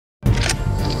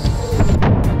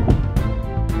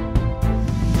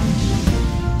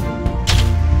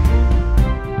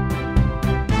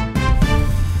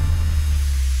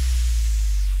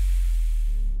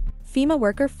FEMA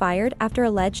worker fired after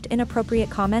alleged inappropriate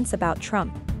comments about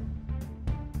Trump.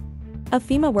 A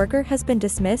FEMA worker has been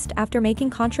dismissed after making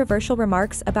controversial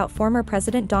remarks about former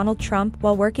President Donald Trump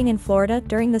while working in Florida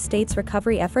during the state's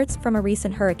recovery efforts from a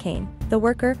recent hurricane. The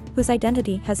worker, whose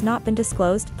identity has not been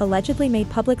disclosed, allegedly made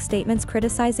public statements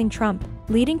criticizing Trump,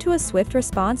 leading to a swift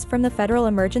response from the Federal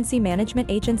Emergency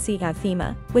Management Agency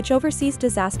 (FEMA), which oversees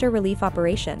disaster relief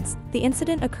operations. The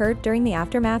incident occurred during the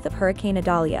aftermath of Hurricane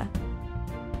Idalia.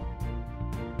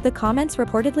 The comments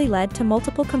reportedly led to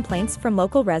multiple complaints from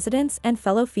local residents and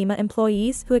fellow FEMA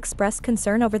employees who expressed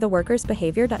concern over the worker's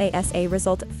behavior. As a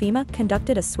result, FEMA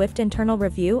conducted a swift internal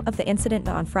review of the incident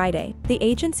on Friday. The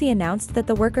agency announced that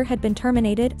the worker had been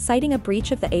terminated, citing a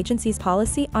breach of the agency's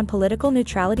policy on political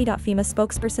neutrality. FEMA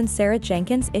spokesperson Sarah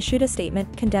Jenkins issued a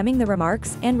statement condemning the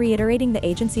remarks and reiterating the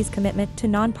agency's commitment to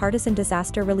nonpartisan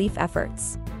disaster relief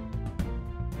efforts.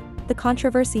 The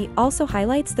controversy also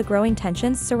highlights the growing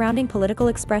tensions surrounding political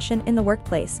expression in the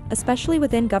workplace, especially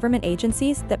within government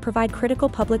agencies that provide critical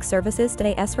public services.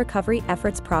 Today's recovery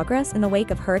efforts progress in the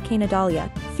wake of Hurricane Idalia.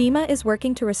 FEMA is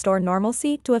working to restore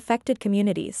normalcy to affected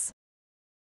communities.